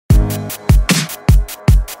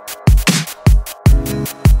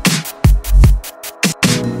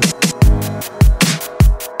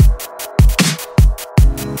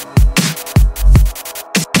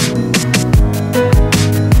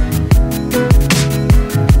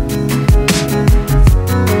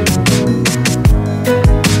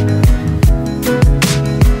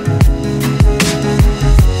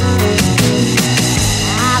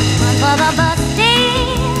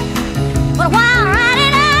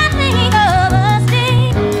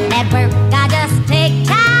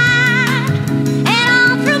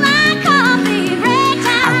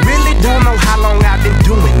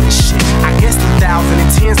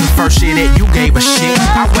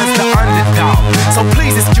So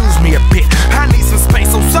please excuse me a bit, I need some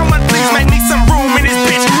space, so someone please make me some room in this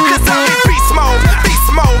bitch. Cause I'm in beast mode, beast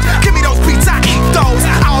mode. Give me those beats, I eat those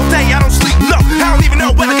all day, I don't sleep, no, I don't even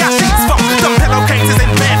know what I got sheets for. Some pillowcases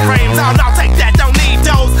and bed frames, I'll take that, don't need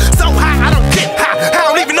those. So high, I don't get high,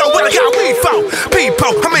 I don't even know what I got weed for.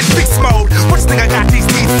 People, I'm in beast mode, what you think I got these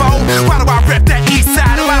teeth for? Why do I rep that east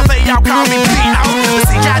side, and why do they all call me P.O.? But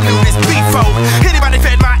see, I knew this before, anybody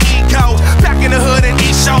fed my ego. Back in the hood and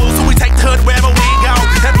eat shows, so we take the hood wherever we go.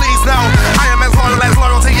 And please know, I am as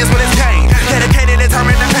loyalty is when it's gained. Dedicated,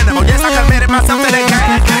 determined, dependable, yes, I committed myself to that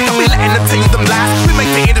game. Don't be letting them tell you them lies, we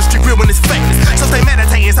make the industry real when it's famous. So stay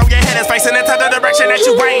meditating, so your head is facing into the direction that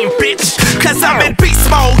you aim, bitch. Cause I'm in